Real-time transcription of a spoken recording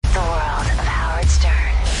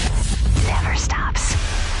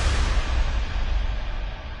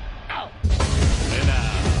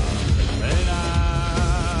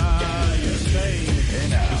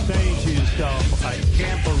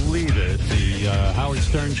Howard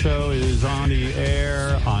Stern Show is on the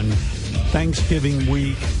air on Thanksgiving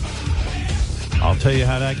week. I'll tell you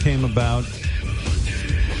how that came about.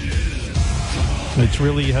 It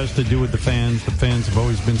really has to do with the fans. The fans have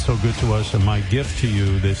always been so good to us, and my gift to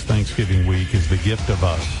you this Thanksgiving week is the gift of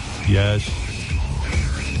us. Yes,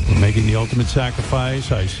 we're making the ultimate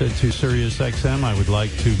sacrifice. I said to Sirius XM I would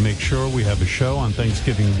like to make sure we have a show on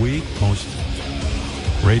Thanksgiving week. Most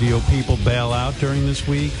radio people bail out during this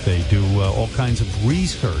week. They do all kinds of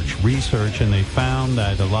research, and they found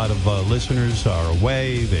that a lot of listeners are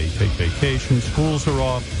away. They take vacation. Schools are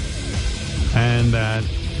off, and that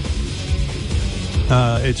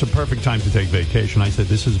it's a perfect time to take vacation. I said,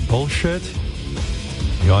 this is bullshit.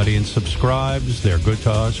 The audience subscribes. They're good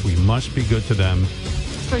to us. We must be good to them.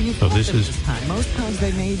 So this is time. Most times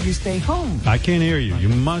they made you stay home. I can't hear you. You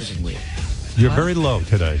must. You're very low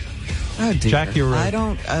today. Oh dear. Jack, you're I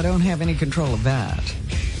don't have any control of that.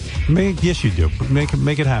 Yes, you do.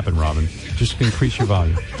 Make it happen, Robin. Just increase your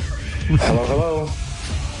volume. Hello.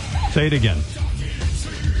 Say it again.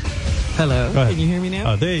 Hello. Can you hear me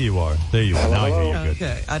now? There you are. There you are. Now I hear you good.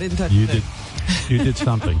 Okay. I didn't touch you. Did. You did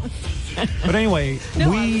something. But anyway, I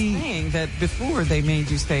was saying that before they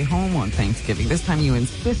made you stay home on Thanksgiving. This time you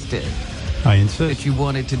insisted. I insist that you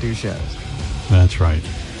wanted to do shows. That's right.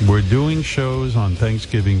 We're doing shows on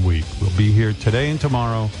Thanksgiving week. We'll be here today and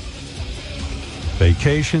tomorrow.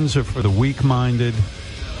 Vacations are for the weak-minded.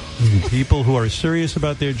 People who are serious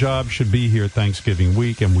about their job should be here Thanksgiving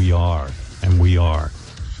week, and we are. And we are.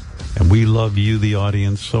 And we love you, the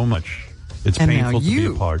audience, so much. It's painful to be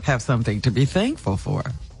a part. And now you have something to be thankful for.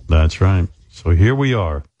 That's right. So here we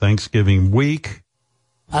are, Thanksgiving week.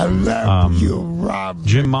 I love you, Rob.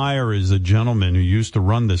 Jim Meyer is a gentleman who used to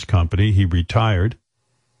run this company. He retired,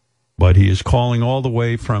 but he is calling all the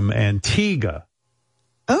way from Antigua.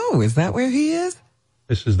 Oh, is that where he is?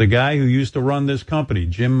 This is the guy who used to run this company,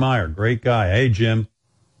 Jim Meyer. Great guy. Hey, Jim.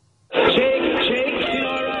 Shake your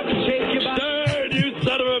body. You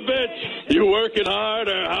son of a bitch. You working hard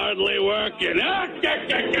or hardly working? I'm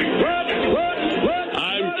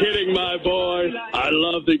kidding, my boy. I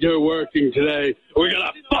love that you're working today. We're going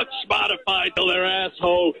to fuck Spotify till their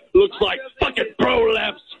asshole looks like fucking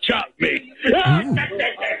prolapse chop meat.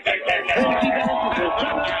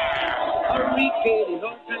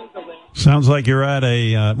 Sounds like you're at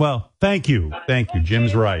a, well, thank you.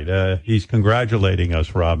 Jim's right. He's congratulating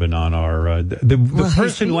us, Robin, on our, the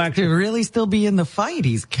person who actually. To really still be in the fight.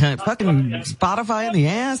 He's fucking Spotify in the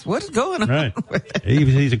ass. What's going on? Right.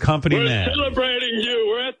 He's a company man. We're celebrating you.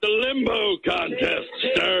 We're at the limbo contest,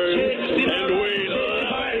 Stern. And we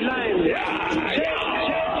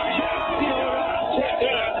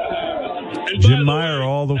and Jim Meyer,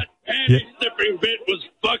 all the. That panty-sniffing bit was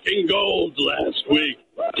fucking gold last week.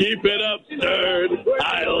 Keep it up, Stern.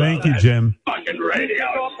 Thank you, Jim. Fucking radio.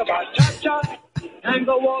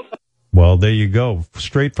 Well, there you go.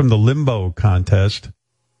 Straight from the limbo contest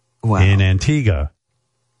in Antigua.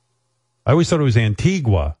 I always thought it was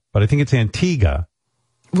Antigua, but I think it's Antigua.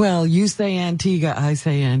 Well, you say Antigua, I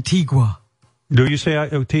say Antigua. Do you say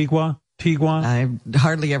Antigua? I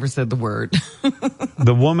hardly ever said the word.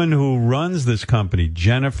 The woman who runs this company,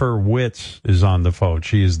 Jennifer Witz, is on the phone.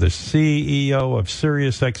 She is the CEO of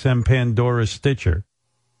SiriusXM Pandora Stitcher.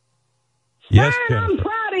 Yes, Jennifer. I'm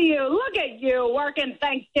proud of you. Look at you working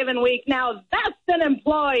Thanksgiving week. Now that's an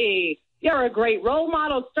employee. You're a great role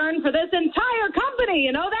model, Stern, for this entire company.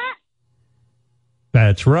 You know that?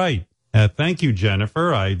 That's right. Thank you,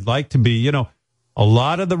 Jennifer. I'd like to be, a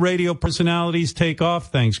lot of the radio personalities take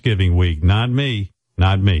off Thanksgiving week. Not me.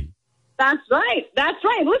 That's right.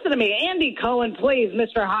 Listen to me. Andy Cohen, please,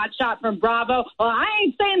 Mr. Hotshot from Bravo. Well, I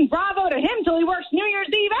ain't saying bravo to him till he works New Year's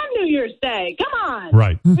Eve and New Year's Day. Come on.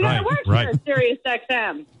 Right. We got to work here at Sirius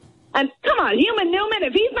XM. And come on, Human Newman,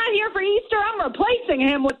 if he's not here for Easter, I'm replacing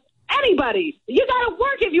him with anybody. You got to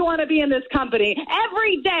work if you want to be in this company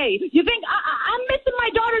every day. You think, I'm missing my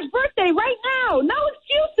daughter's birthday right now. No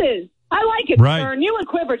excuses. I like it, right. Stern. You and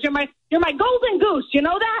Quivers, you're my golden goose. You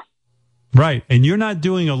know that? Right. And you're not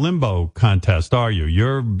doing a limbo contest, are you?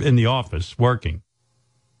 You're in the office working.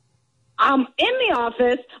 I'm in the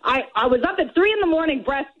office. I was up at 3 a.m.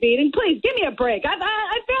 breastfeeding. Please give me a break. I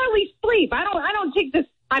barely sleep. I don't take this.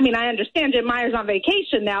 I mean, I understand Jim Meyer's on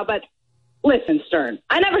vacation now, but listen, Stern,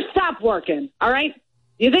 I never stop working. All right.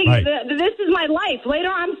 You think this is my life? Later,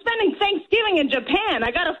 I'm spending Thanksgiving in Japan.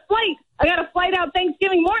 I got a flight out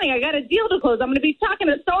Thanksgiving morning. I got a deal to close. I'm going to be talking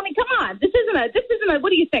to Sony. Come on, this isn't a.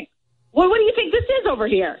 What do you think? What do you think this is over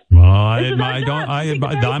here? Well,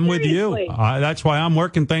 I'm with you. That's why I'm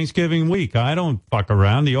working Thanksgiving week. I don't fuck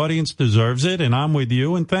around. The audience deserves it, and I'm with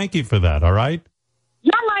you, and thank you for that, all right?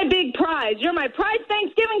 You're my big prize. prize. You're my prize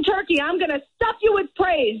Thanksgiving turkey. I'm going to stuff you with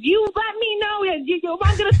praise. You let me know.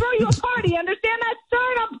 I'm going to throw you a party. Understand that, sir?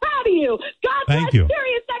 And I'm proud of you. God Thank bless you.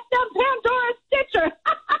 Sirius XM Pandora Stitcher.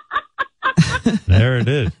 There it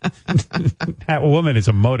is. That woman is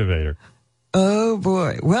a motivator. Oh,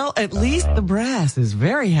 boy. Well, at least the brass is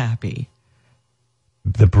very happy.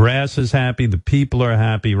 The brass is happy. The people are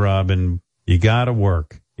happy, Robin. You got to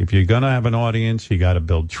work. If you're going to have an audience, you got to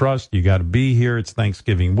build trust. You got to be here. It's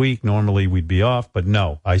Thanksgiving week. Normally we'd be off, but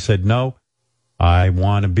no. I said no. I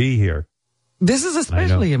want to be here. This is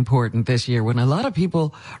especially important this year when a lot of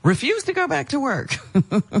people refuse to go back to work.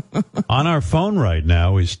 On our phone right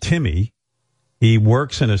now is Timmy. He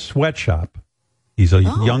works in a sweatshop. He's a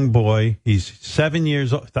young boy. He's 7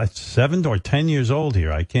 years old. 7 or 10 years old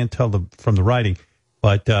here. I can't tell from the writing.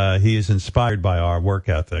 But he is inspired by our work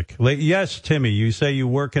ethic. Yes, Timmy, you say you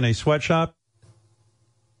work in a sweatshop?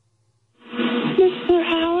 Mr.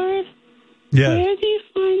 Howard? Yes. Where do you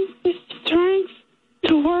find the strength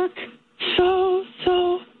to work so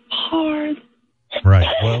hard? Right.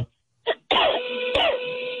 Well,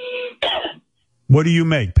 what do you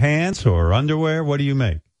make? Pants or underwear? What do you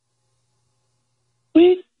make?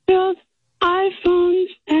 We build iPhones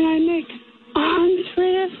and I make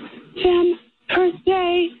 100 of them per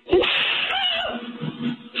day.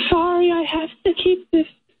 Sorry, I have to keep this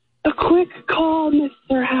a quick call,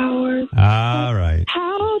 Mr. Howard. All right.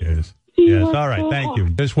 How Yes. do you Yes. work All right. so Thank hard? you.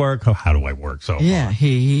 Just work. How do I work so Yeah, hard?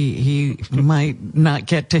 he might not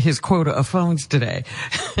get to his quota of phones today.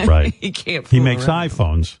 Right. He can't. He fool makes around.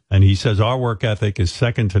 iPhones, and he says our work ethic is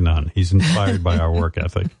second to none. He's inspired by our work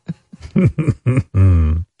ethic.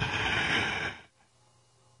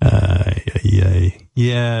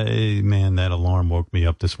 Yeah, man, that alarm woke me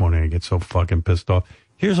up this morning. I get so fucking pissed off.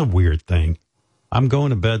 Here's a weird thing. I'm going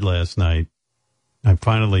to bed last night. I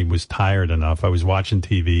finally was tired enough. I was watching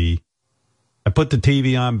TV. I put the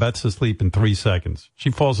TV on. Beth's asleep in 3 seconds. She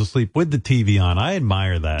falls asleep with the TV on. I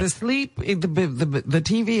admire that. The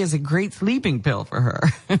TV is a great sleeping pill for her.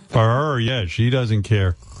 For her, yeah, she doesn't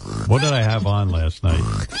care. What did I have on last night?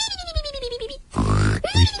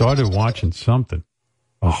 We started watching something.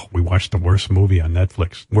 Oh, we watched the worst movie on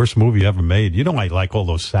Netflix. Worst movie ever made. You know I like all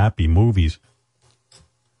those sappy movies.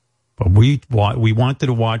 But we wanted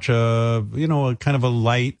to watch a kind of a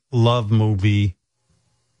light love movie.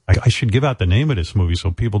 I should give out the name of this movie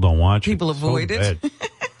so people don't watch People it. avoid it.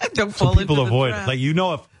 Don't fall So people into the avoid trap. it.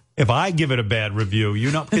 Like, if I give it a bad review,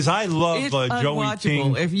 because I love It's Joey unwatchable.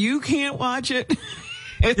 King. If you can't watch it,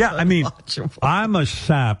 it's Yeah, I mean, unwatchable. I'm a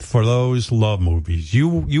sap for those love movies.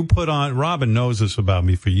 You put on, Robin knows this about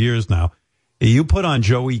me for years now. You put on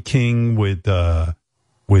Joey King with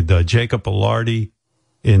Jacob Elordi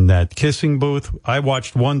in that kissing booth. I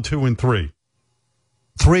watched 1, 2, and 3.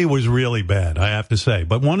 3 was really bad, I have to say.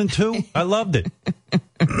 But 1 and 2, I loved it.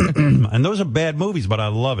 And those are bad movies, but I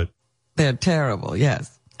love it. They're terrible,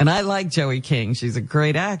 yes. And I like Joey King. She's a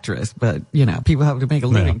great actress, but, people have to make a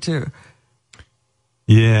living, too.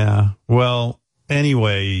 Yeah. Well,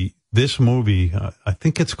 anyway, this movie, I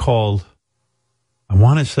think it's called, I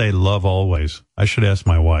want to say Love Always. I should ask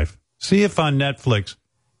my wife. See if on Netflix.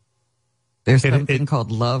 There's something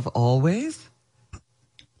called Love Always?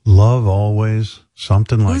 Love Always,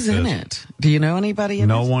 something like Who's this. in it? Do you know anybody in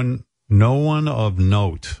No it? No one of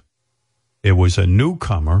note. It was a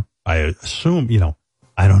newcomer. I assume,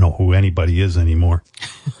 I don't know who anybody is anymore.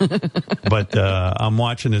 But I'm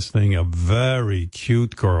watching this thing, a very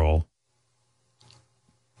cute girl,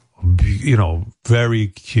 very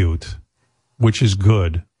cute, which is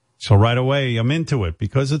good. So right away, I'm into it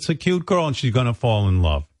because it's a cute girl and she's going to fall in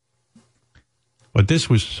love. But this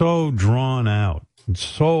was so drawn out and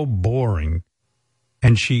so boring.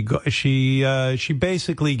 And she basically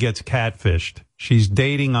gets catfished. She's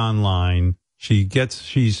dating online. For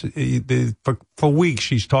weeks,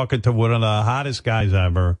 she's talking to one of the hottest guys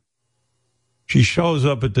ever. She shows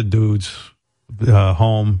up at the dude's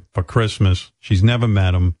home for Christmas. She's never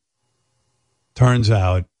met him. Turns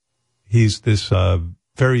out he's this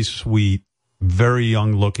very sweet, very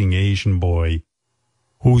young-looking Asian boy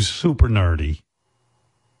who's super nerdy.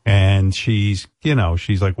 And she's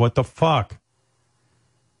like, what the fuck?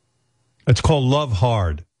 It's called Love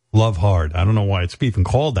Hard. Love Hard. I don't know why it's even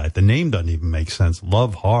called that. The name doesn't even make sense.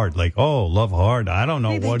 Love Hard. Like, Love Hard. I don't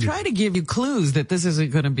know They try to give you clues that this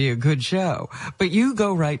isn't going to be a good show, but you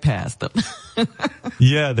go right past them.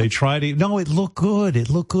 Yeah, they try to. No, it looked good. It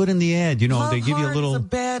looked good in the ad. Love they give you a Hard little. is a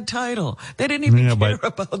bad title. They didn't even care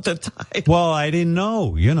about the title. Well, I didn't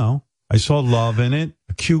know. I saw love in it.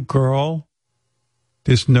 A cute girl.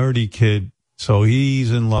 This nerdy kid. So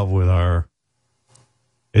he's in love with her.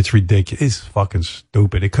 It's ridiculous. It's fucking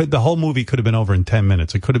stupid. The whole movie could have been over in 10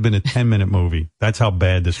 minutes. It could have been a 10-minute movie. That's how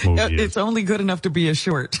bad this movie is. It's only good enough to be a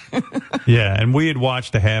short. Yeah, and we had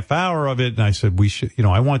watched a half hour of it, and I said, we should,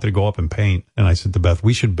 I wanted to go up and paint. And I said to Beth,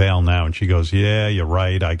 we should bail now. And she goes, yeah, you're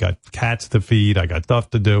right. I got cats to feed. I got stuff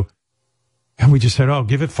to do. And we just said, oh,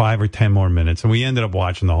 give it 5 or 10 more minutes. And we ended up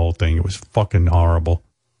watching the whole thing. It was fucking horrible.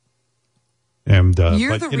 And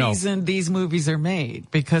You're the reason these movies are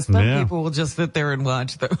made, because some people will just sit there and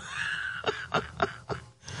watch them.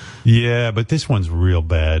 Yeah, but this one's real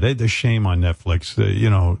bad. There's shame on Netflix.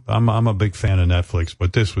 I'm a big fan of Netflix,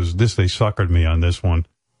 but they suckered me on this one.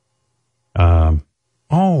 Nina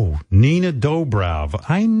Dobrev.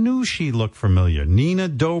 I knew she looked familiar. Nina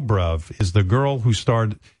Dobrev is the girl who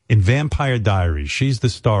starred in Vampire Diaries. She's the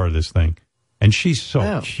star of this thing, and she's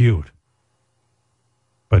so cute.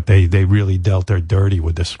 But they really dealt her dirty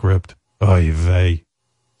with the script. Oy vey.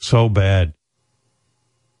 So bad.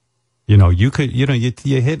 You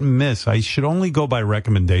hit and miss. I should only go by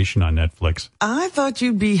recommendation on Netflix. I thought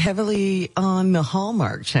you'd be heavily on the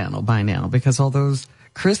Hallmark Channel by now, because all those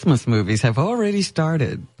Christmas movies have already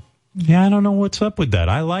started. Yeah, I don't know what's up with that.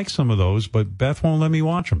 I like some of those, but Beth won't let me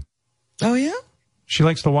watch them. Oh, yeah? She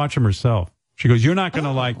likes to watch them herself. She goes, you're not going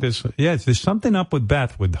to like this. Yes, there's something up with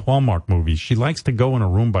Beth with Hallmark movies. She likes to go in a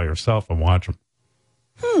room by herself and watch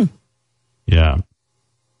them. Yeah.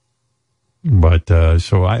 But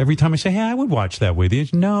every time I say, hey, I would watch that with you.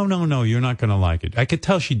 No, you're not going to like it. I could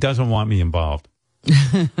tell she doesn't want me involved.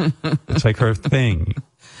 It's like her thing.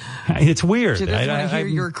 It's weird. She doesn't want to hear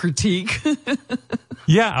your critique.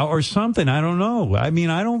 Yeah, or something. I don't know. I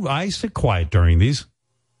mean, I sit quiet during these.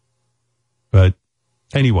 But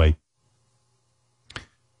anyway.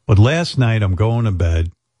 But last night I'm going to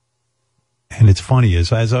bed, and it's funny,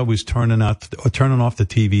 as I was turning off the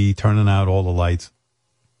TV, turning out all the lights,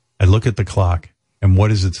 I look at the clock, and what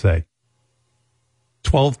does it say?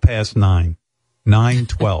 12 past 9.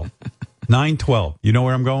 9:12. 9:12. You know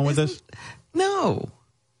where I'm going with this? No.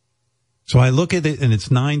 So I look at it, and it's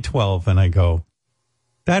 9:12, and I go,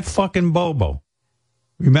 that fucking Bobo.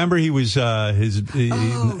 Remember, he was with that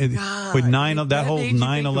whole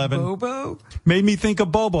 9/11 Bobo made me think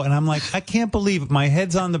of Bobo, and I'm like, I can't believe it. My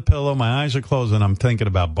head's on the pillow, my eyes are closed, and I'm thinking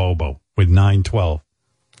about Bobo with 9/12,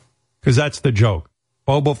 because that's the joke.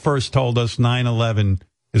 Bobo first told us 9/11,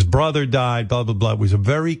 his brother died, blah blah blah. It was a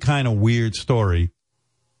very kind of weird story,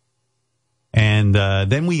 and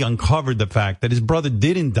then we uncovered the fact that his brother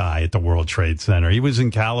didn't die at the World Trade Center. He was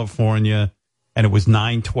in California. And it was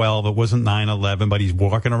 9/12. It wasn't 9/11, but he's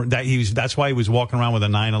walking around. That's why he was walking around with a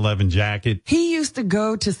 9/11 jacket. He used to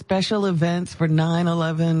go to special events for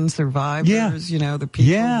 9/11 survivors. Yeah. The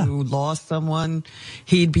people who lost someone.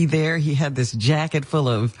 He'd be there. He had this jacket full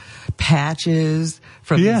of patches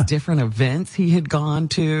from these different events he had gone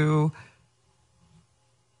to.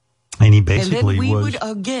 And he basically and then we would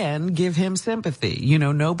again give him sympathy.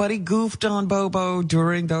 Nobody goofed on Bobo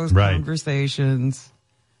during those conversations.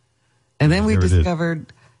 And then we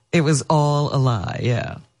discovered it was all a lie,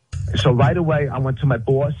 yeah. So right away, I went to my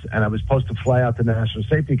boss, and I was supposed to fly out to the National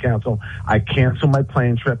Safety Council. I canceled my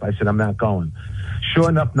plane trip. I said, I'm not going. Sure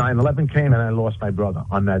enough, 9/11 came, and I lost my brother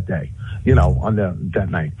on that day, that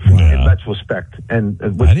night, in retrospect. And I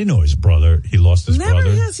didn't know his brother. He lost his brother.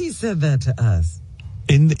 Never has he said that to us.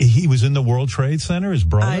 He was in the World Trade Center, his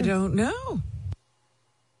brother? I don't know.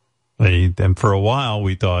 And for a while,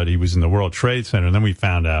 we thought he was in the World Trade Center, and then we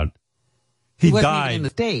found out he died in the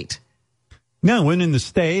state. No, went in the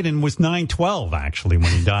state, and was 9/12 actually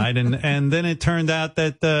when he died, and then it turned out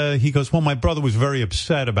that he goes, well, my brother was very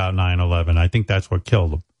upset about 9/11. I think that's what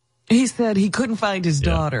killed him. He said he couldn't find his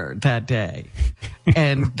daughter that day,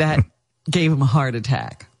 and that gave him a heart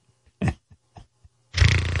attack.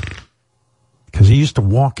 Because he used to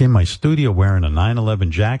walk in my studio wearing a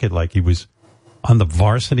 9/11 jacket like he was on the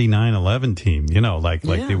varsity 9/11 team,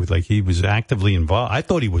 he was actively involved. I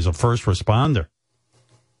thought he was a first responder.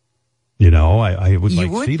 I would see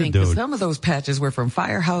the think dude. Some of those patches were from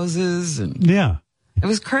firehouses, and it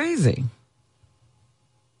was crazy.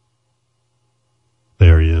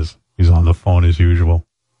 There he is. He's on the phone as usual.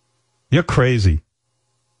 You're crazy.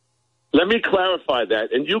 Let me clarify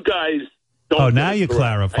that, and you guys don't. Oh, now you're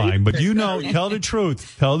clarifying, but tell the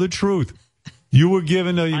truth. Tell the truth. You were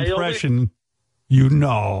given the impression. Come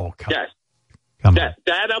on.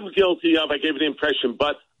 That I'm guilty of. I gave the impression,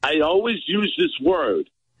 but I always use this word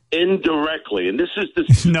indirectly, and this is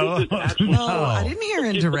the no, I didn't hear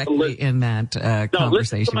indirectly in that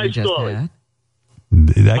conversation we just had.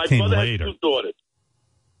 That came later.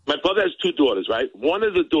 My brother has two daughters, right? One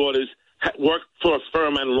of the daughters worked for a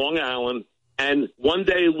firm on Long Island, And one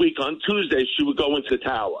day a week on Tuesday, she would go into the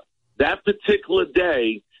tower. That particular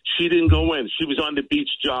day, she didn't go in. She was on the beach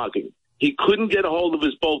jogging. He couldn't get a hold of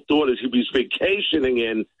his both daughters. He was vacationing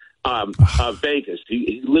in Vegas.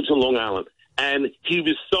 He lives in Long Island. And he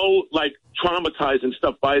was so, like, traumatized and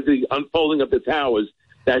stuff by the unfolding of the towers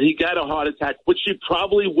that he got a heart attack, which he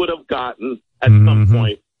probably would have gotten at some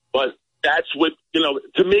point. But that's what,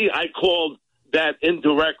 to me, I called that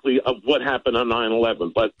indirectly of what happened on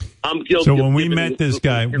 9/11. But I'm guilty. So when we met this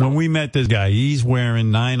guy, he's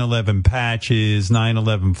wearing 9/11 patches,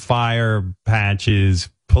 9/11 fire patches,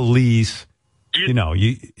 police.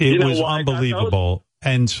 It was unbelievable.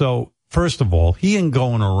 And so, first of all, he ain't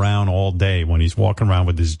going around all day when he's walking around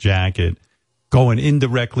with his jacket, going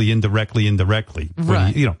indirectly.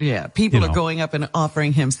 Right. Yeah. People are going up and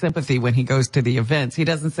offering him sympathy when he goes to the events. He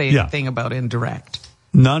doesn't say anything about indirect.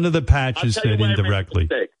 None of the patches said indirectly.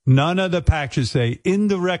 None of the patches say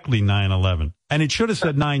indirectly 9/11. And it should have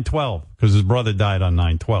said 9/12 because his brother died on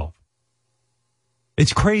 9/12.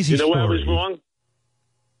 It's crazy. You know where I was wrong?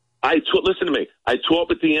 Listen to me. I taught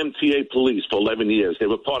with the MTA police for 11 years. They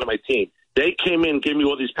were part of my team. They came in and gave me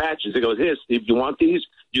all these patches. They go, here, Steve, you want these?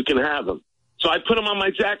 You can have them. So I put them on my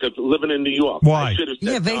jacket living in New York. Why?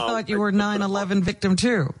 They thought you were 9/11 victim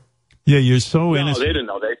too. Yeah, you're so innocent.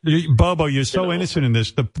 No, they didn't know. Bobo, you're so innocent in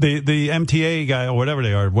this. The MTA guy or whatever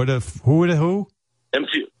they are. Who?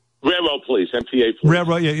 Railroad police, MTA police.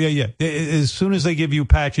 Railroad, yeah. As soon as they give you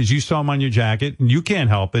patches, you saw them on your jacket, and you can't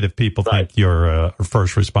help it if people think you're a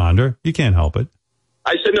first responder. You can't help it.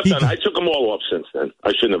 I shouldn't have done it. I took them all off since then.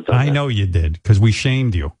 I shouldn't have done that. I know you did, because we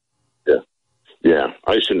shamed you. Yeah,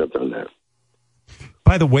 I shouldn't have done that.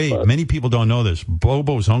 By the way, many people don't know this.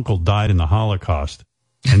 Bobo's uncle died in the Holocaust.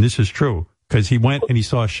 And this is true, because he went and he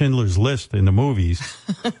saw Schindler's List in the movies,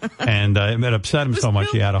 and it upset him so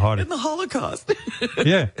much he had a heart attack. In the Holocaust.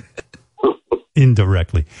 Yeah.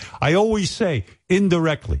 Indirectly. I always say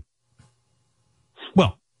indirectly.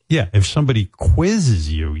 Well, yeah, if somebody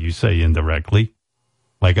quizzes you, you say indirectly,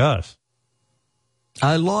 like us.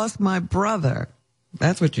 I lost my brother.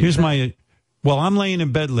 That's what you said. Well, I'm laying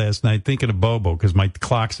in bed last night thinking of Bobo because my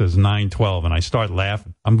clock says 9:12, and I start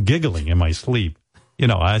laughing. I'm giggling in my sleep.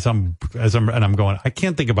 As I'm going, I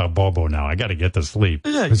can't think about Bobo now. I got to get to sleep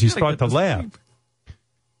because you start to laugh.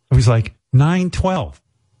 It was like 9:12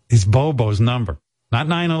 is Bobo's number, not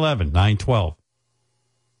 9/11, 9:12.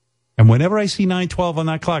 And whenever I see 9:12 on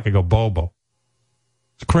that clock, I go Bobo.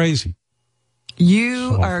 It's crazy.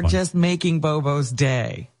 You are just making Bobo's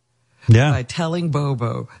day. Yeah. By telling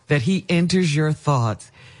Bobo that he enters your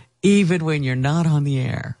thoughts even when you're not on the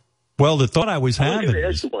air. Well, the thought I was having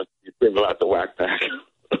is about the whack pack.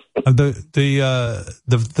 The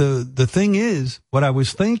thing is, what I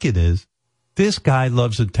was thinking is, this guy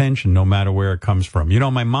loves attention no matter where it comes from.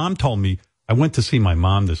 My mom told me, I went to see my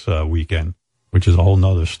mom this weekend, which is a whole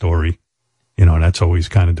nother story. That's always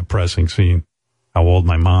kind of depressing, seeing how old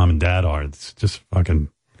my mom and dad are. It's just fucking.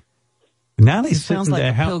 Now they sounds like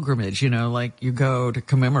a pilgrimage, like you go to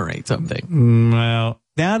commemorate something. Well,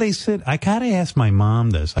 now they sit. I gotta ask my mom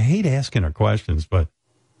this. I hate asking her questions, because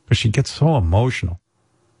she gets so emotional.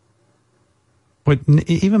 But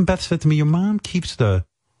even Beth said to me, your mom keeps the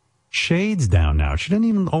shades down now. She doesn't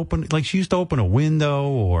even open, like she used to open a window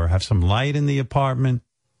or have some light in the apartment.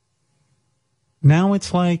 Now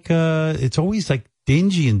it's like, it's always like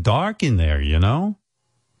dingy and dark in there,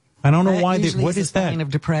 I don't know why. What is that? Sign of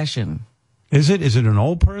depression. Is it an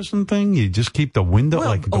old person thing? You just keep the window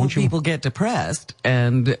old people get depressed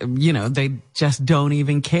and, they just don't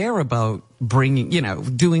even care about bringing,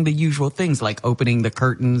 doing the usual things like opening the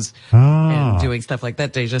curtains and doing stuff like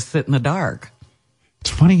that. They just sit in the dark. It's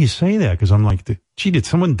funny you say that because I'm like, did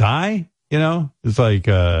someone die? It's like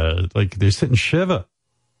they're sitting Shiva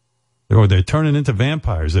or they're turning into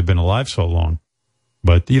vampires. They've been alive so long.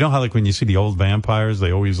 But you know how when you see the old vampires,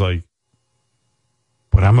 they always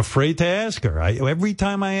but I'm afraid to ask her. Every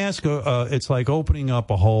time I ask her, it's like opening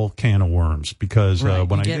up a whole can of worms because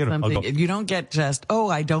when I get something, you don't get just,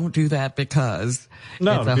 I don't do that because it's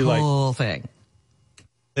a whole thing.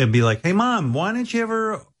 It'd be like, hey, Mom, why don't you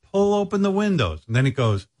ever pull open the windows? And then it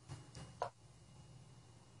goes,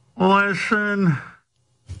 listen,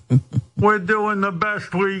 we're doing the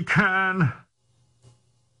best we can.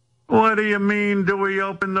 What do you mean, do we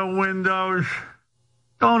open the windows?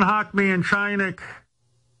 Don't hock me in Chinik.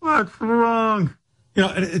 What's wrong?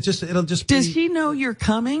 It'll just Does she know you're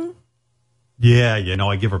coming? Yeah,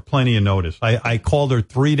 I give her plenty of notice. I called her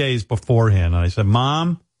 3 days beforehand, and I said,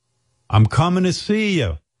 Mom, I'm coming to see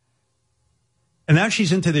you. And now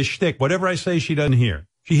she's into this shtick. Whatever I say, she doesn't hear.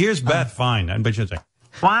 She hears Beth fine, but she'll say,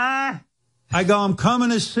 what? I go, I'm coming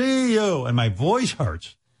to see you. And my voice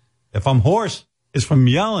hurts. If I'm hoarse, it's from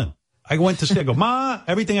yelling. I went to say, I go, Ma,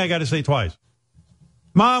 everything I got to say twice.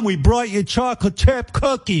 Mom, we brought you chocolate chip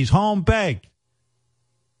cookies, home baked.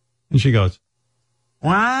 And she goes,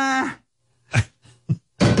 what?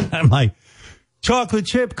 I'm like, chocolate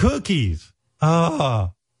chip cookies.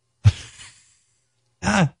 Oh.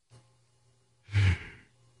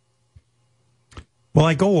 Well,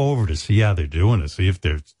 I go over to see how they're doing, to see if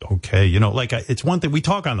they're okay. You know, like it's one thing, we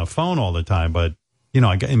talk on the phone all the time, but, you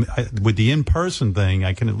know, with the in-person thing,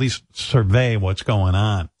 I can at least survey what's going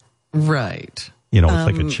on. Right. You know, it's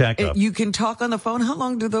like a checkup. You can talk on the phone. How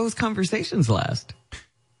long do those conversations last?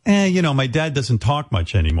 You know, my dad doesn't talk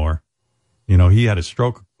much anymore. You know, he had a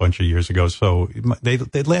stroke a bunch of years ago, so they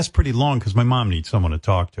last pretty long because my mom needs someone to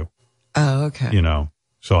talk to. Oh, okay. You know,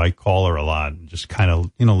 so I call her a lot and just kind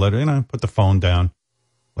of, you know, let her, you know, put the phone down,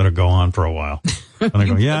 let her go on for a while. And I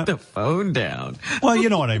go, yeah. Put the phone down. Well, you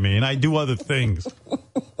know what I mean. I do other things.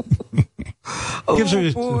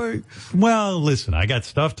 Oh, boy. Well, listen, I got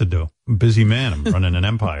stuff to do. I'm a busy man. I'm running an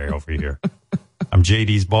empire over here. I'm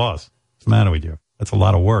JD's boss. What's the matter with you? That's a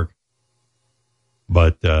lot of work.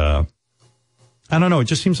 But, I don't know. It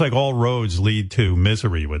just seems like all roads lead to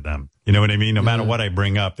misery with them. You know what I mean? No matter what I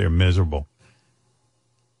bring up, they're miserable.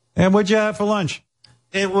 And what'd you have for lunch?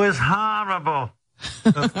 It was horrible.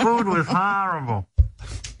 The food was horrible.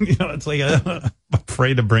 You know, it's like I'm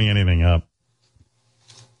afraid to bring anything up.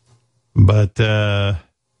 But,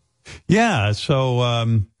 yeah, so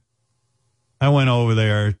I went over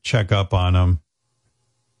there, check up on him.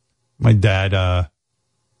 My dad,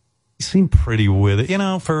 he seemed pretty with it, you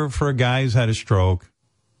know, for a guy who's had a stroke.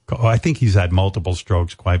 I think he's had multiple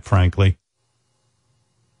strokes, quite frankly.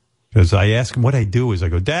 Because I ask him what I do is I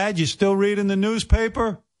go, Dad, you still reading the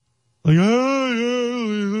newspaper? Like,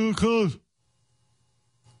 yeah, close.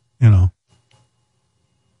 You know.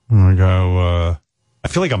 And I go, I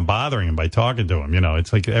feel like I'm bothering him by talking to him. You know,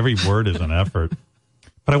 it's like every word is an effort.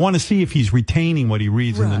 But I want to see if he's retaining what he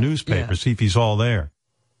reads in the newspaper, see if he's all there.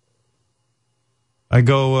 I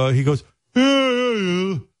go, he goes,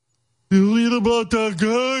 yeah. You read about that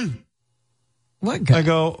guy? What guy? I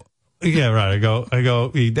go, yeah, right. I go,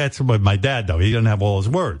 that's what my dad, though. He doesn't have all his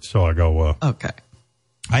words. So I go, okay.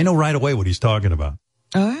 I know right away what he's talking about.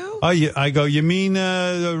 Oh? I go, you mean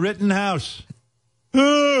the Rittenhouse?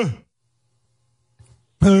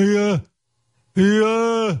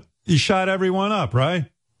 He shot everyone up, right?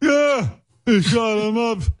 Yeah, he shot him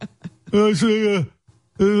up. He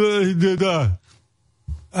did that.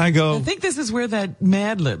 I go, I think this is where that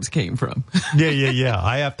Mad Libs came from. Yeah.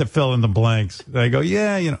 I have to fill in the blanks. I go,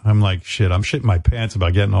 yeah, you know. I'm like, shit, I'm shitting my pants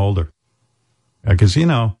about getting older. Because, you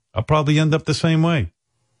know, I'll probably end up the same way.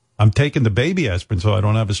 I'm taking the baby aspirin so I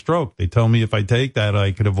don't have a stroke. They tell me if I take that,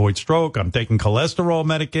 I could avoid stroke. I'm taking cholesterol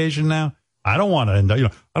medication now. I don't want to end up, you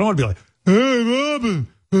know, I don't want to be like, hey, Robin.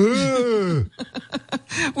 We'll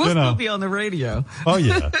still be on the radio. Oh,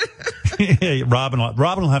 yeah. Robin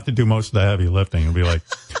will have to do most of the heavy lifting and be like,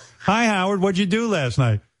 hi, Howard, what'd you do last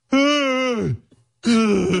night?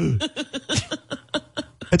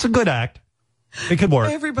 It's a good act. It could work.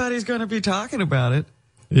 Everybody's going to be talking about it.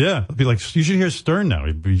 Yeah. It'll be like, you should hear Stern now.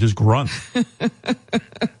 He just grunt. No,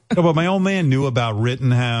 but my old man knew about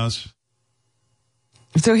Rittenhouse.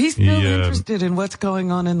 So he's still interested in what's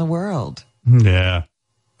going on in the world. Yeah.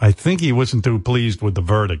 I think he wasn't too pleased with the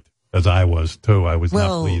verdict, as I was, too. I was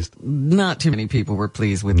not pleased. Not too many people were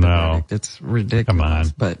pleased with the verdict. It's ridiculous. Come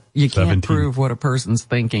on. But you can't prove what a person's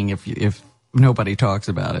thinking if nobody talks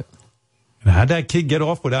about it. And how'd that kid get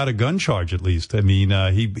off without a gun charge, at least? I mean,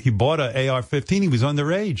 he bought an AR-15. He was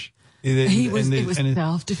underage. It was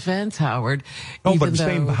self-defense, Howard. Oh, but I'm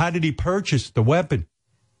saying, how did he purchase the weapon?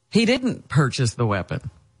 He didn't purchase the weapon.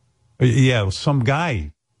 Yeah, some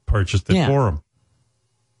guy purchased it for him.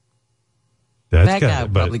 That guy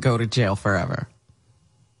would probably go to jail forever.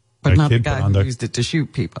 But not the guy who used it to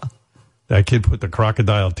shoot people. That kid put the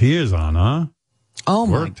crocodile tears on, huh? Oh,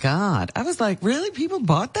 my God. I was like, really? People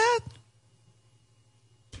bought that?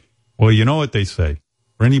 Well, you know what they say.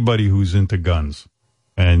 For anybody who's into guns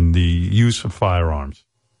and the use of firearms,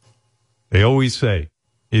 they always say,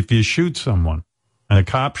 if you shoot someone and the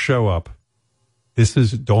cops show up,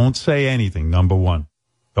 don't say anything, number one.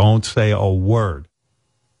 Don't say a word.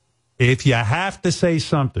 If you have to say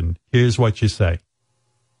something, here's what you say.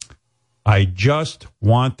 I just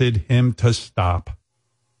wanted him to stop.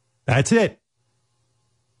 That's it.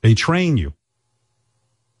 They train you.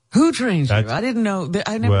 Who trains you? I didn't know.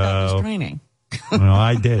 I never got this training. Well,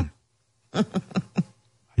 I did. I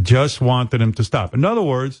just wanted him to stop. In other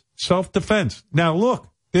words, self-defense. Now, look,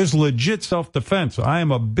 There's legit self-defense. I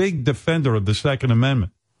am a big defender of the Second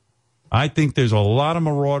Amendment. I think there's a lot of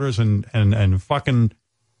marauders and fucking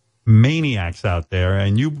maniacs out there,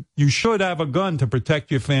 and you should have a gun to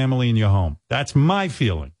protect your family and your home. That's my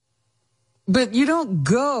feeling. But you don't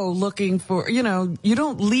go looking for, you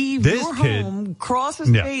don't leave your home, cross a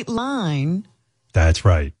state line. That's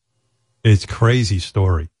right. It's crazy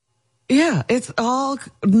story. Yeah, it's all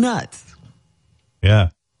nuts. Yeah.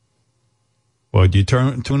 Well, you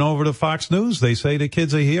tune over to Fox News, they say the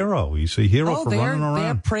kid's a hero. He's a hero for running around.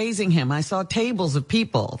 They're praising him. I saw tables of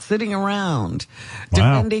people sitting around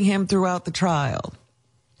defending him throughout the trial.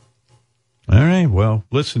 All right. Well,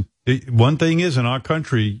 listen, one thing is in our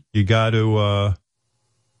country, you got to,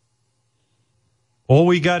 all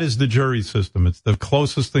we got is the jury system. It's the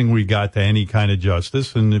closest thing we got to any kind of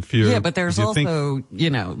justice. And if you're. Yeah, but there's also,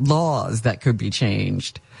 laws that could be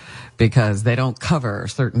changed because they don't cover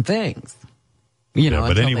certain things. But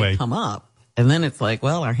until anyway, they come up. And then it's like,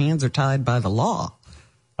 well, our hands are tied by the law.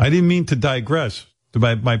 I didn't mean to digress.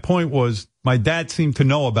 My point was my dad seemed to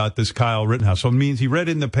know about this Kyle Rittenhouse. So it means he read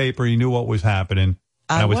it in the paper. He knew what was happening.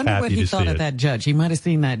 I was wonder happy what he to thought see of it. that judge. He might have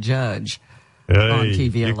seen that judge on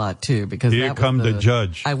TV a lot, too. Because here comes the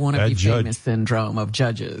judge. I want to be famous syndrome of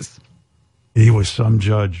judges. He was some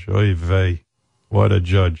judge. Oy vey. What a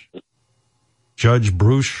judge. Judge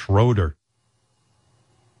Bruce Schroeder.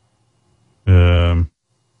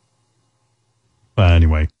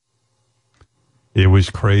 Anyway, it was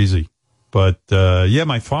crazy. But,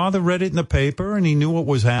 my father read it in the paper and he knew what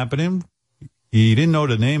was happening. He didn't know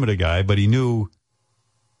the name of the guy, but he knew.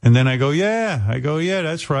 And then I go, yeah,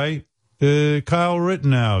 that's right. The Kyle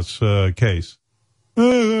Rittenhouse case.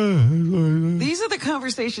 These are the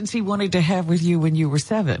conversations he wanted to have with you when you were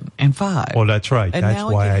 7 and 5. Oh, that's right. And that's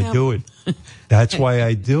why I do it. That's why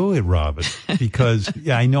I do it, Robin. Because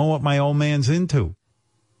I know what my old man's into.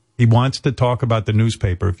 He wants to talk about the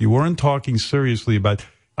newspaper. If you weren't talking seriously about,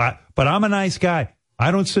 but I'm a nice guy.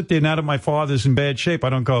 I don't sit there now that my father's in bad shape.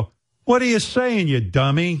 I don't go, what are you saying, you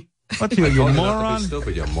dummy? What's you moron?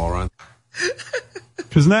 Stupid, you moron.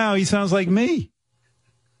 Because now he sounds like me.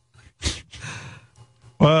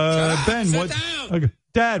 Ben,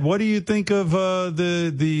 Dad, what do you think of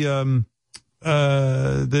the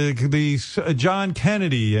John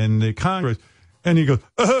Kennedy and the Congress? And he goes,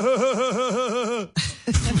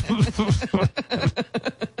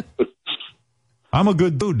 I'm a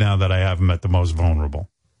good dude now that I haven't met the most vulnerable.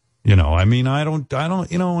 I mean, I don't,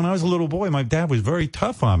 when I was a little boy, my dad was very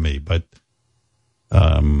tough on me, but,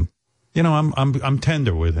 I'm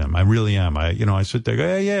tender with him. I really am. I sit there,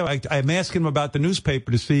 go, yeah. I'm asking him about the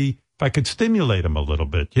newspaper to see if I could stimulate him a little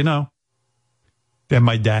bit, Then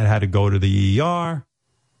my dad had to go to the ER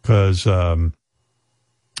because,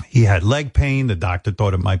 he had leg pain. The doctor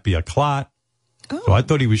thought it might be a clot. Oh. So I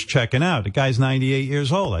thought he was checking out. The guy's 98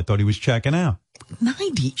 years old. I thought he was checking out.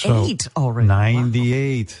 98 already.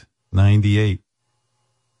 98. Wow. 98.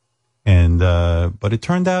 And, but it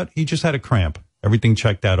turned out he just had a cramp. Everything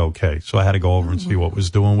checked out okay. So I had to go over and see what was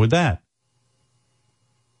doing with that.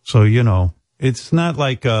 So, it's not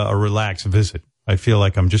like a relaxed visit. I feel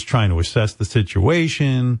like I'm just trying to assess the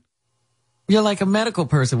situation. You're like a medical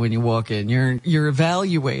person when you walk in. You're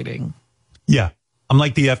evaluating. Yeah. I'm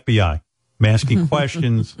like the FBI. I'm asking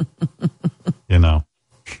questions, It's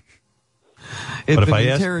but an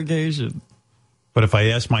interrogation. But if I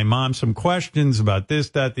ask my mom some questions about this,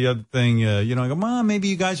 that, the other thing, I go, Mom, maybe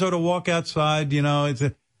you guys ought to walk outside,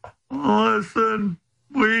 listen,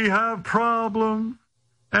 we have problems,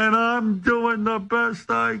 and I'm doing the best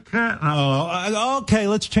I can. Oh, okay,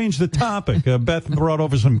 let's change the topic. Beth brought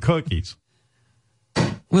over some cookies.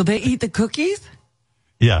 Will they eat the cookies?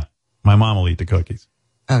 Yeah, my mom will eat the cookies.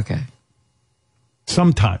 Okay.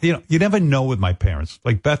 Sometimes, you never know with my parents.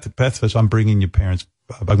 Like Beth says, I'm bringing your parents,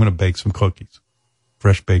 I'm going to bake some cookies,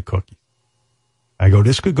 fresh baked cookies. I go,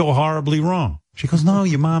 this could go horribly wrong. She goes, no,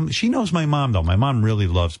 your mom, she knows my mom though. My mom really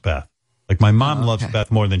loves Beth. Like my mom loves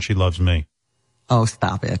Beth more than she loves me. Oh,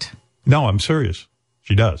 stop it. No, I'm serious.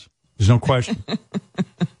 She does. There's no question.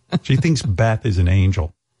 She thinks Beth is an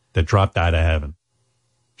angel that dropped out of heaven.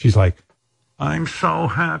 She's like, I'm so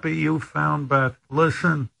happy you found Beth.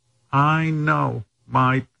 Listen, I know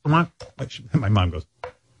my mom goes,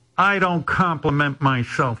 I don't compliment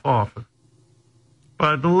myself often,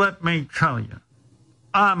 but let me tell you,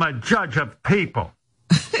 I'm a judge of people.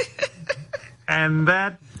 And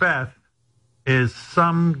that Beth is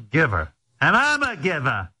some giver. And I'm a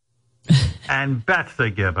giver. And Beth's a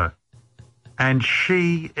giver. And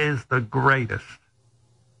she is the greatest.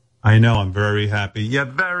 I know, I'm very happy. You're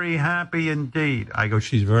very happy indeed. I go,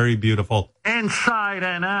 she's very beautiful. Inside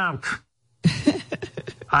and out.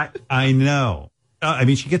 I know. I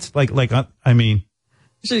mean, she gets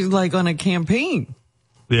she's like on a campaign.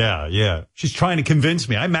 Yeah. She's trying to convince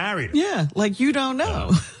me. I married her. Yeah, like you don't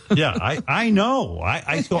know. Yeah, I know.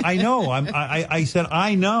 I know. I said,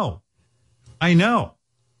 I know.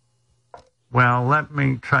 Well, let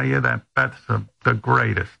me tell you that Beth's the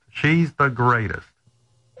greatest. She's the greatest.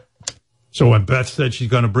 So when Beth said she's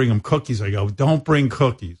going to bring him cookies, I go, don't bring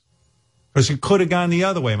cookies. Because it could have gone the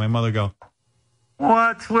other way. My mother go,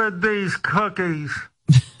 what's with these cookies?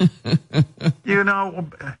 You know,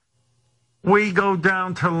 we go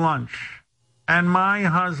down to lunch, and my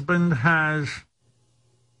husband has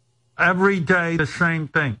every day the same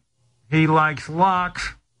thing. He likes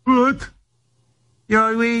lox. What?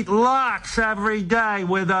 You eat lox every day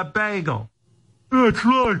with a bagel. That's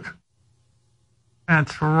right.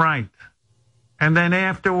 That's right. And then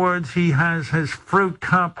afterwards, he has his fruit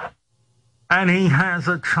cup, and he has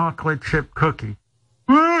a chocolate chip cookie.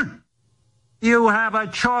 What? You have a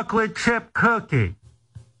chocolate chip cookie.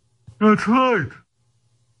 That's right.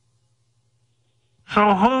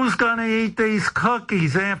 So who's going to eat these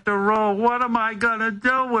cookies after all? What am I going to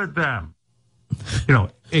do with them? You know,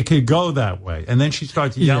 it could go that way. And then she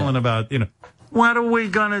starts yelling about, what are we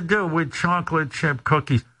going to do with chocolate chip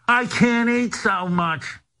cookies? I can't eat so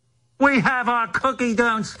much. We have our cookie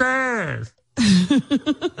downstairs.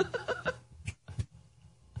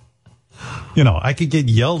 I could get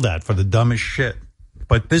yelled at for the dumbest shit.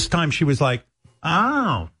 But this time she was like,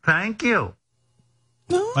 oh, thank you.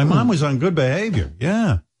 Oh. My mom was on good behavior.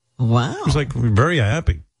 Yeah. Wow. She was like very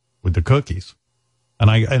happy with the cookies. And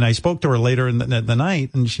I spoke to her later in the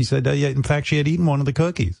night, and she said, yeah, in fact, she had eaten one of the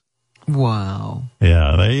cookies. Wow.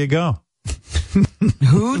 Yeah, there you go.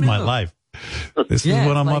 Who knew? My life. This is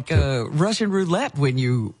what I'm up to. Russian roulette when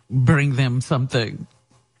you bring them something.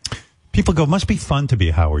 People go, must be fun to be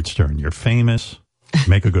Howard Stern. You're famous,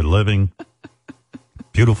 make a good living,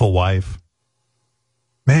 beautiful wife.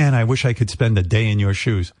 Man, I wish I could spend a day in your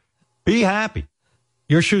shoes. Be happy.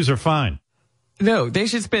 Your shoes are fine. No, they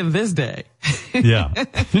should spend this day. Yeah.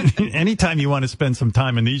 Anytime you want to spend some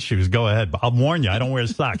time in these shoes, go ahead. But I'll warn you, I don't wear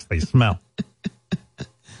socks. They smell.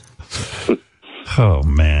 Oh,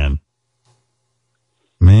 man.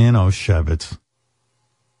 Man, oh, Shevitz.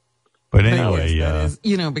 But anyway, yes,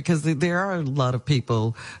 because there are a lot of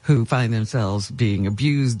people who find themselves being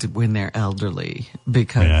abused when they're elderly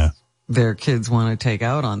because their kids want to take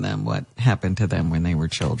out on them what happened to them when they were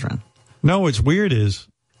children. No, what's weird is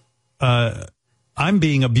I'm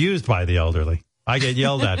being abused by the elderly. I get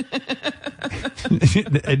yelled at.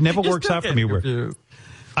 It never works out for me.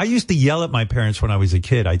 I used to yell at my parents when I was a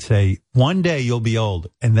kid. I'd say, one day you'll be old,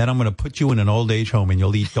 and then I'm going to put you in an old age home and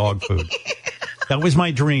you'll eat dog food. That was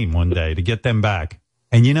my dream one day, to get them back.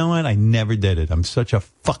 And you know what? I never did it. I'm such a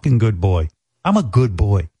fucking good boy. I'm a good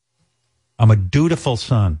boy. I'm a dutiful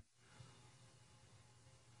son.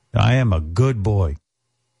 I am a good boy.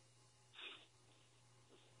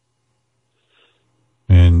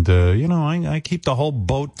 And, I keep the whole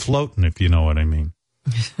boat floating, if you know what I mean.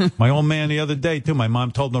 My old man the other day, too, my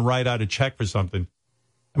mom told him to write out a check for something.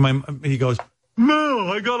 And he goes, no,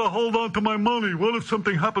 I got to hold on to my money. What if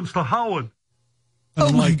something happens to Howard? And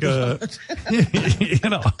I'm like,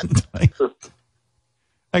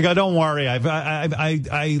 I go, don't worry.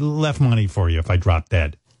 I left money for you if I drop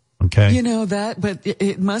dead. Okay. You know that, but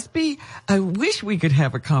it must be, I wish we could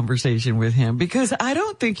have a conversation with him because I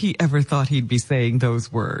don't think he ever thought he'd be saying those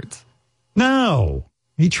words. No,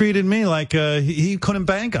 he treated me like he couldn't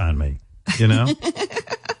bank on me,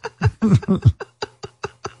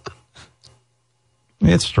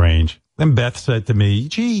 It's strange. Then Beth said to me,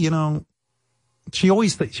 gee, she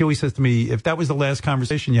always says to me, if that was the last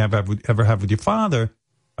conversation you ever have with your father,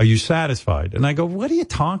 are you satisfied? And I go, what are you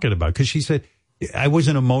talking about? Because she said, I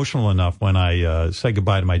wasn't emotional enough when I said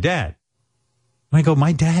goodbye to my dad. And I go,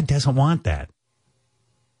 my dad doesn't want that.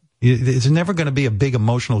 There's never going to be a big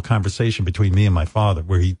emotional conversation between me and my father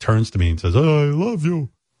where he turns to me and says, oh, I love you.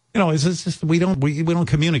 It's just we don't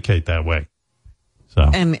communicate that way. So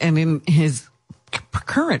and in his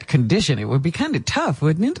current condition, it would be kind of tough,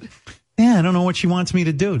 wouldn't it? Yeah, I don't know what she wants me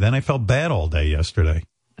to do. Then I felt bad all day yesterday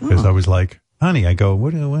because I was like, honey, I go,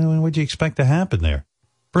 what would you expect to happen there?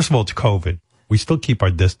 First of all, it's COVID. We still keep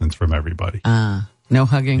our distance from everybody. No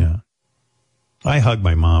hugging? Yeah. I hugged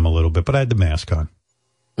my mom a little bit, but I had the mask on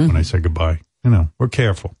when I said goodbye. We're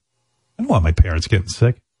careful. I don't want my parents getting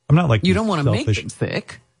sick. I'm not like you don't want to make them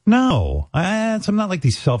sick. No. I'm not like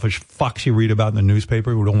these selfish fucks you read about in the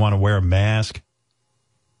newspaper who don't want to wear a mask.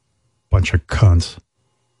 Bunch of cunts.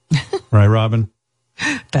 Right, Robin?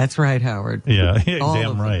 That's right, Howard. Yeah,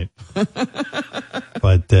 damn right.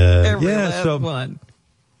 But, Every yeah, last so one.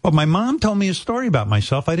 Well, my mom told me a story about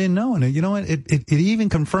myself I didn't know, and you know what? It even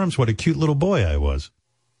confirms what a cute little boy I was.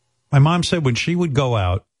 My mom said when she would go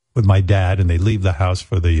out with my dad and they'd leave the house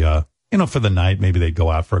for the, for the night, maybe they'd go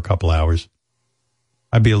out for a couple hours.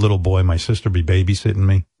 I'd be a little boy. My sister would be babysitting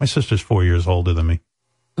me. My sister's 4 years older than me.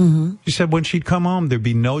 Mm-hmm. She said when she'd come home, there'd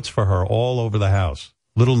be notes for her all over the house.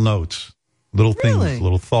 Little notes, little things,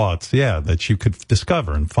 little thoughts, that you could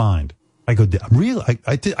discover and find. I go, really?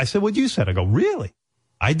 I did. I said what you said. I go, really?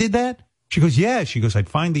 I did that? She goes, yeah. She goes, I'd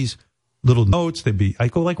find these little notes. I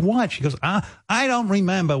go, like what? She goes, I don't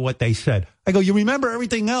remember what they said. I go, you remember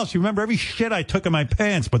everything else. You remember every shit I took in my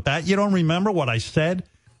pants, but that you don't remember what I said?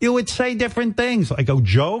 You would say different things. I go,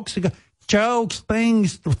 jokes? I go, jokes,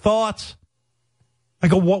 things, thoughts. I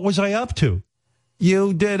go, what was I up to?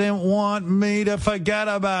 You didn't want me to forget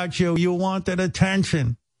about you. You wanted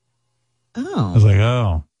attention. Oh. I was like,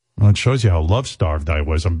 oh. Well, it shows you how love-starved I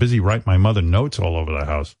was. I'm busy writing my mother notes all over the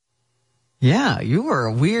house. Yeah, you were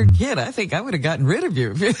a weird kid. I think I would have gotten rid of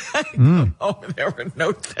you. Oh, there were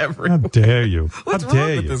notes everywhere. How dare you? What's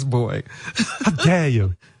wrong with this boy? How dare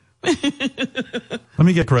you? Let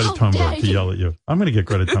me get Greta Thunberg to yell at you. I'm going to get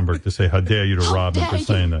Greta Thunberg to say, how dare you to Robin for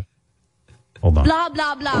saying that. Hold on. Blah,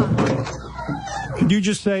 blah, blah. Can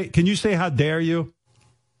you say, how dare you?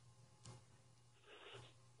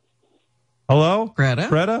 Hello? Greta?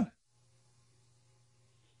 Greta?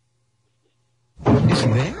 Is she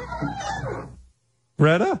there?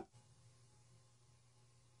 Greta?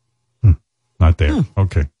 Not there.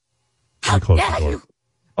 Okay. How close dare the door. you?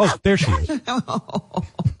 Oh, there she is. How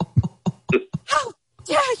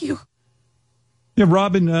dare you? Yeah,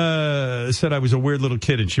 Robin said I was a weird little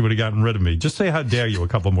kid and she would have gotten rid of me. Just say how dare you a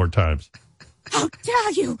couple more times. How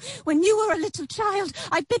dare you? When you were a little child,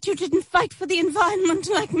 I bet you didn't fight for the environment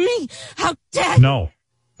like me. How dare you? No,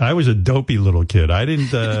 I was a dopey little kid. I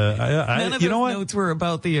didn't. None of you know those what? notes were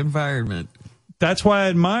about the environment. That's why I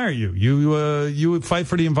admire you. You would fight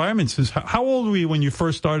for the environment. Since how old were you when you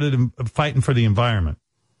first started fighting for the environment?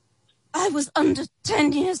 I was under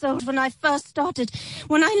 10 years old when I first started.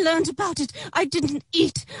 When I learned about it, I didn't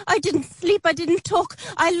eat. I didn't sleep. I didn't talk.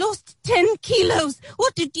 I lost 10 kilos.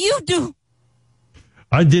 What did you do?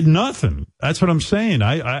 I did nothing. That's what I'm saying.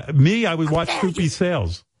 I would watch Soupy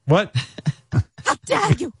Sales. What? How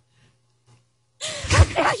dare you? How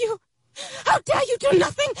dare you? How dare you do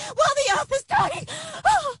nothing while the earth is dying?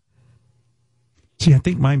 Oh. See, I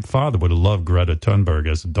think my father would have loved Greta Thunberg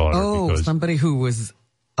as a daughter. Oh, because somebody who was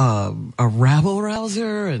a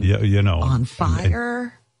rabble-rouser and on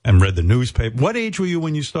fire. And read the newspaper. What age were you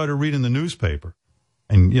when you started reading the newspaper?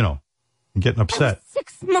 And, getting upset. I was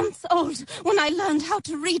 6 months old when I learned how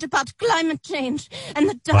to read about climate change and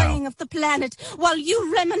the dying of the planet, while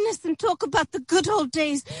you reminisce and talk about the good old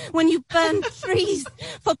days when you burned trees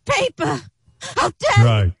for paper. How dare you?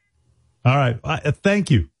 Right. All right. Thank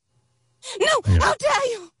you. No, how dare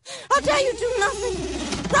you? How dare you do nothing?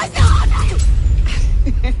 Right now, how dare you?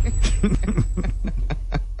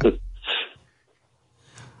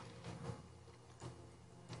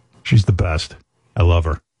 She's the best. I love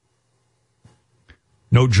her.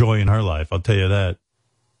 No joy in her life, I'll tell you that.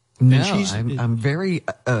 No, I'm very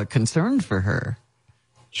concerned for her.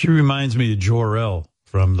 She reminds me of Jor-El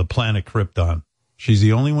from the planet Krypton. She's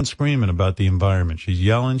the only one screaming about the environment. She's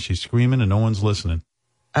yelling, she's screaming, and no one's listening.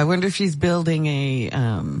 I wonder if she's building a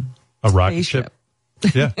rocket ship.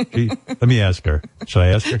 Yeah. Let me ask her. Should I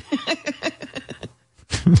ask her?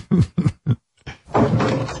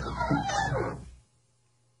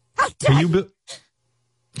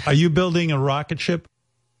 Are you building a rocket ship?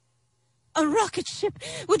 A rocket ship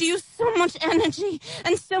would use so much energy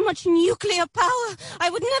and so much nuclear power. I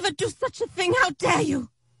would never do such a thing. How dare you?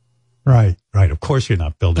 Right. Of course you're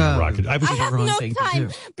not building a rocket. I have no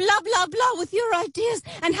time. Blah, blah, blah with your ideas.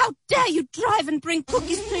 And how dare you drive and bring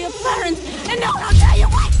cookies to your parents? And now how dare you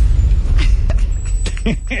what?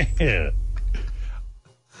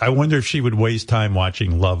 I wonder if she would waste time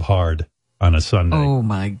watching Love Hard on a Sunday. Oh,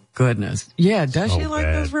 my goodness. Yeah, does she like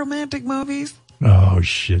bad. those romantic movies? Oh,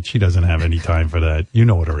 shit. She doesn't have any time for that. You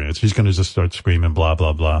know what her answer. She's going to just start screaming, blah,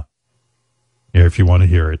 blah, blah. Yeah, if you want to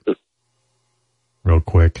hear it. Real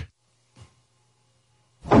quick.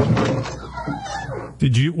 What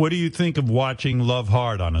do you think of watching Love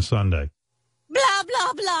Hard on a Sunday? Blah,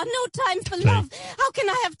 blah, blah. No time for love. How can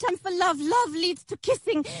I have time for love? Love leads to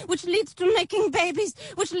kissing, which leads to making babies,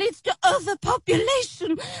 which leads to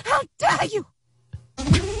overpopulation. How dare you?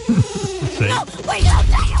 No, wait, how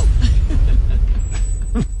dare you?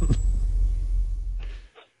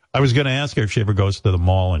 I was going to ask her if she ever goes to the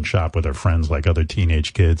mall and shop with her friends like other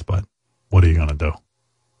teenage kids, but what are you going to do?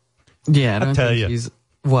 Yeah, I I'll don't tell think you. she's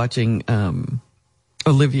watching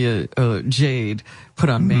Olivia Jade put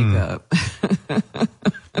on makeup.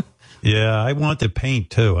 Yeah, I want to paint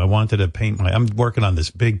too. I wanted to paint I'm working on this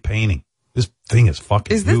big painting. This thing is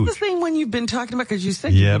fucking Is this huge. the thing when you've been talking about? Because you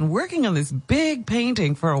said Yep. you've been working on this big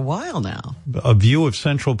painting for a while now. A view of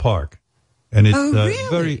Central Park. And it's really?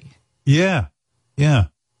 very, yeah.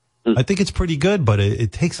 I think it's pretty good, but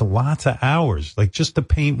it takes lots of hours. Like just to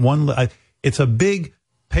paint one, it's a big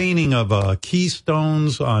painting of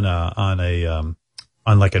keystones on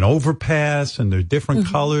like an overpass, and they're different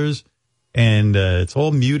colors, and it's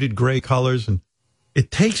all muted gray colors, and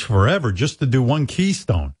it takes forever just to do one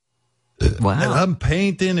keystone. Wow. And I'm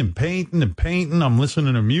painting and painting and painting. I'm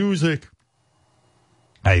listening to music.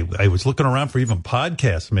 I was looking around for even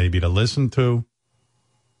podcasts maybe to listen to.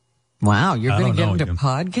 Wow, you're going to get into even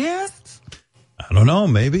podcasts? I don't know.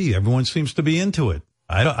 Maybe everyone seems to be into it.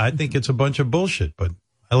 I think it's a bunch of bullshit, but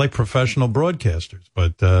I like professional broadcasters.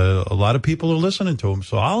 But a lot of people are listening to them,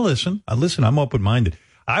 so I'll listen. I'm open-minded.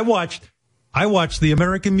 I watched the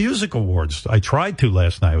American Music Awards. I tried to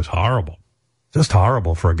last night. It was horrible. Just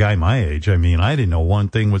horrible for a guy my age. I mean, I didn't know one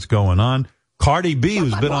thing was going on. Cardi B,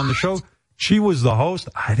 who's been on the show, she was the host.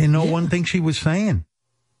 I didn't know one thing she was saying.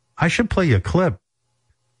 I should play you a clip.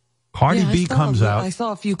 Cardi B comes out. I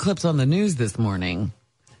saw a few clips on the news this morning.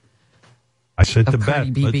 I said to Beth,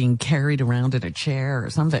 Cardi B Beth, being carried around in a chair or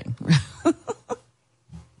something.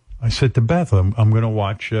 I said to Beth, I'm going to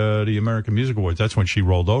watch the American Music Awards. That's when she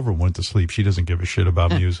rolled over and went to sleep. She doesn't give a shit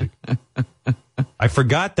about music. I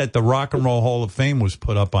forgot that the Rock and Roll Hall of Fame was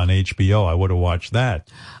put up on HBO. I would have watched that.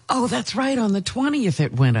 Oh, that's right. On the 20th,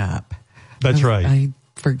 it went up. That's right. I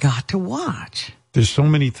forgot to watch. There's so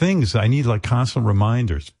many things. I need like constant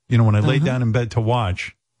reminders. You know, when I laid down in bed to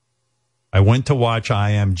watch, I went to watch I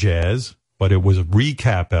Am Jazz, but it was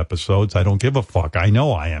recap episodes. I don't give a fuck. I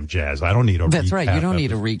know I Am Jazz. I don't need a recap. That's right. You don't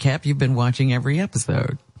need a recap. You've been watching every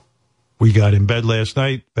episode. We got in bed last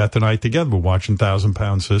night, Beth and I together, we're watching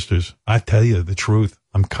 1,000-Pound Sisters. I tell you the truth.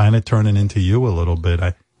 I'm kind of turning into you a little bit.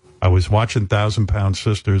 I was watching 1,000-Pound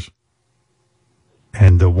Sisters.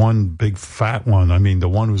 And the one big fat one, I mean, the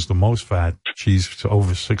one who's the most fat, she's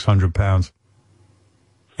over 600 pounds.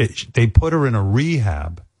 They put her in a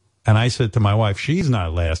rehab. And I said to my wife, she's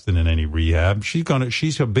not lasting in any rehab.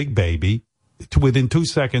 She's a big baby. Within 2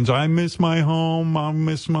 seconds, I miss my home. I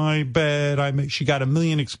miss my bed. She got a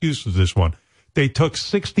million excuses, this one. They took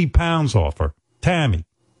 60 pounds off her. Tammy.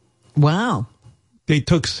 Wow. They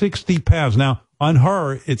took 60 pounds. Now, on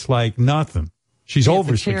her, it's like nothing. She's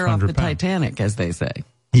over 600 off the pounds. Titanic, as they say.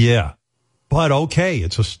 Yeah. But okay,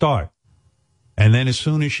 it's a start. And then as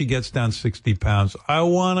soon as she gets down 60 pounds, I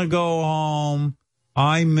want to go home.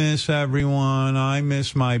 I miss everyone. I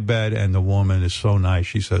miss my bed. And the woman is so nice.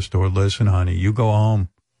 She says to her, listen, honey, you go home.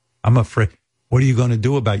 I'm afraid. What are you going to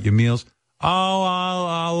do about your meals? Oh,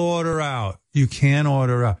 I'll order out. You can't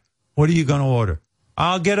order out. What are you going to order?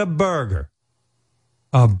 I'll get a burger.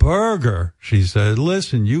 A burger? She said,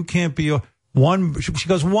 listen, you can't be... She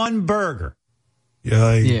goes, one burger.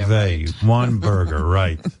 Right. One burger,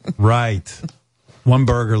 right. Right. One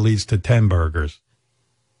burger leads to 10 burgers.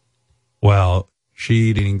 Well,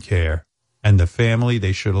 she didn't care. And the family,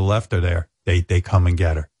 they should have left her there. They come and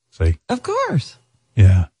get her. See? Of course.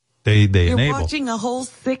 Yeah. They You're enable. watching a whole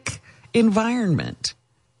sick environment.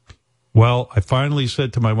 Well, I finally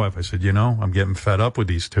said to my wife, I said, I'm getting fed up with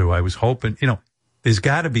these two. I was hoping, there's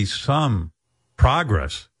got to be some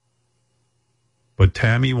progress. But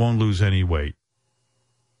Tammy won't lose any weight.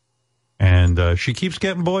 And she keeps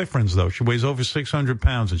getting boyfriends, though. She weighs over 600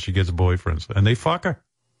 pounds, and she gets boyfriends. And they fuck her.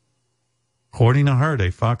 According to her,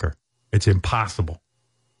 they fuck her. It's impossible.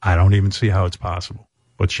 I don't even see how it's possible.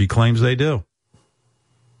 But she claims they do.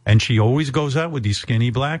 And she always goes out with these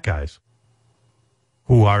skinny black guys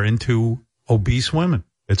who are into obese women.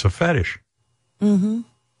 It's a fetish. Mm-hmm.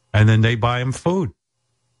 And then they buy them food.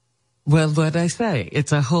 Well, what'd I say?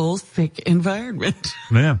 It's a whole sick environment.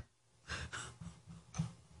 Yeah.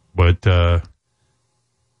 But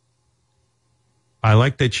I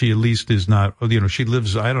like that she at least is not, she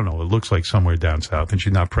lives, I don't know, it looks like somewhere down south, and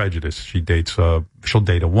she's not prejudiced. She dates, she'll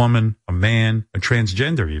date a woman, a man, a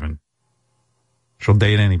transgender even. She'll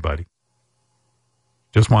date anybody.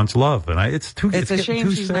 Just wants love. And it's a shame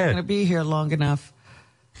too she's sad. not going to be here long enough.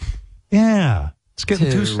 Yeah. It's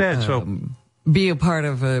getting too sad. So be a part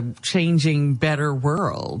of a changing, better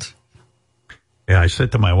world. Yeah, I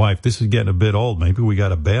said to my wife, this is getting a bit old. Maybe we got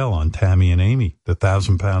to bail on Tammy and Amy, the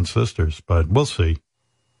 1,000-Pound Sisters, but we'll see.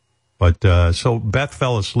 But so Beth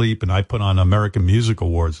fell asleep, and I put on American Music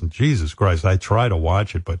Awards, and Jesus Christ, I try to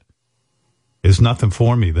watch it, but there's nothing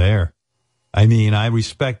for me there. I mean,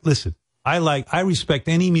 listen, I respect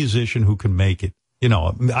any musician who can make it. You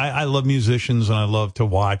know, I love musicians and I love to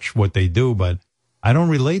watch what they do, but I don't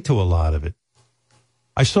relate to a lot of it.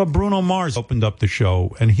 I saw Bruno Mars opened up the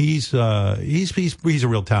show, and he's a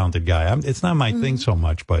real talented guy. It's not my thing so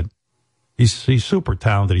much, but he's super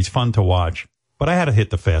talented. He's fun to watch. But I had to hit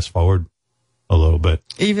the fast forward a little bit.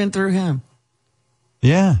 Even through him.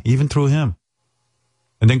 Yeah, even through him.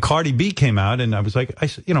 And then Cardi B came out, and I was like,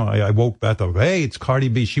 I woke Beth up. Hey, it's Cardi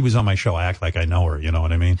B. She was on my show. I act like I know her. You know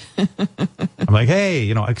what I mean? I'm like,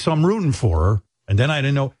 hey, so I'm rooting for her. And then I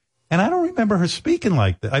didn't know. And I don't remember her speaking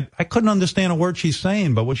like that. I couldn't understand a word she's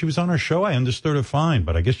saying, but when she was on her show, I understood her fine.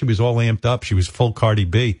 But I guess she was all amped up. She was full Cardi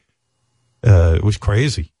B. It was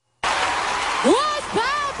crazy. What's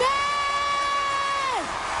poppin'?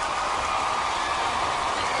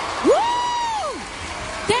 Woo!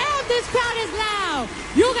 Damn, this crowd is loud.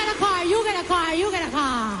 You get a car, you get a car, you get a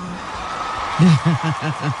car.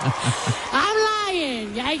 I'm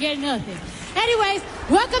lying. You ain't getting nothing. Anyways,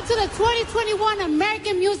 welcome to the 2021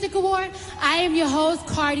 American Music Award. I am your host,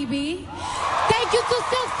 Cardi B. Thank you to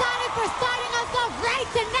Silk Sonic for starting us off right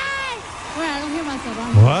tonight. Wait, I don't hear myself.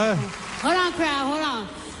 What? Hold on, crowd, hold on.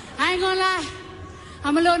 I ain't gonna lie.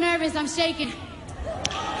 I'm a little nervous. I'm shaking.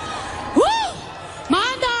 Woo! My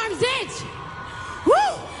underarms itch. Woo!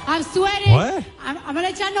 I'm sweating. What? I'm gonna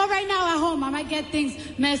let y'all know right now at home. I might get things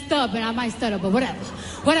messed up and I might stutter, but whatever.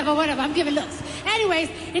 I'm giving looks. Anyways,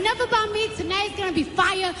 enough about me. Tonight's gonna be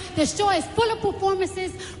fire. The show is full of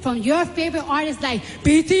performances from your favorite artists like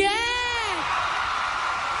BTS.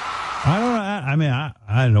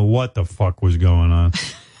 I don't know what the fuck was going on.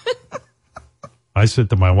 I said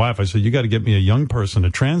to my wife, I said, you got to get me a young person to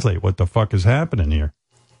translate what the fuck is happening here.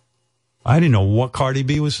 I didn't know what Cardi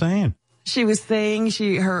B was saying. She was saying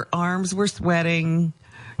her arms were sweating.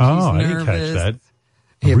 I didn't catch that.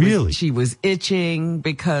 Really? She was itching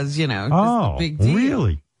because, this is a big deal.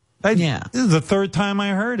 Really? Yeah. This is the third time I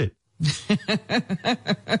heard it.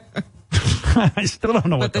 I still don't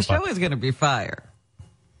know what the fuck. But the show is going to be fire.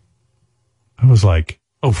 I was like,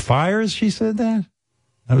 fires? She said that?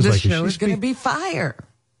 I was the like, show is going to be fire.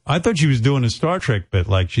 I thought she was doing a Star Trek bit,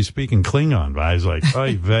 like she's speaking Klingon. But I was like,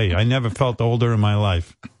 oy vey, I never felt older in my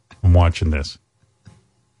life from watching this.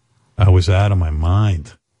 I was out of my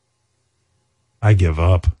mind. I give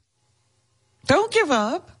up. Don't give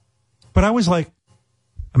up. But I was like,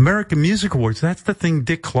 American Music Awards, that's the thing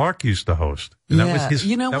Dick Clark used to host. And that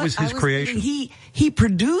was his creation. He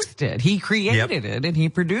produced it. He created it and he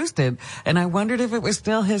produced it. And I wondered if it was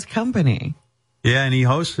still his company. Yeah, and he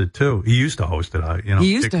hosted too. He used to host it,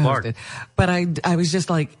 He used Dick to Clark. host it. But I was just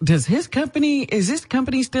like, is this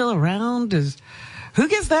company still around? Who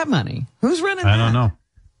gets that money? Who's running that? I don't know.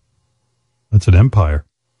 That's an empire.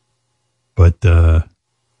 But,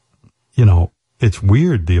 it's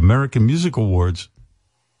weird. The American Music Awards,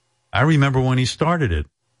 I remember when he started it,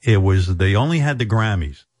 they only had the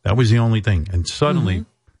Grammys. That was the only thing. And suddenly,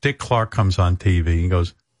 Dick Clark comes on TV and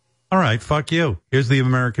goes, all right, fuck you. Here's the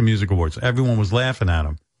American Music Awards. Everyone was laughing at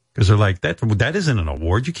him because they're like, that isn't an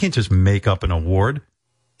award. You can't just make up an award.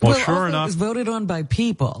 Well, sure enough. It was voted on by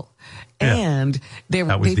people. Yeah, and they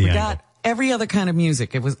forgot every other kind of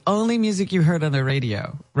music. It was only music you heard on the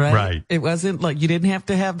radio, right? Right. It wasn't like you didn't have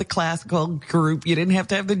to have the classical group. You didn't have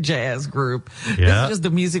to have the jazz group. Yeah. This is just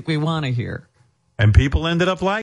the music we want to hear. And people ended up liking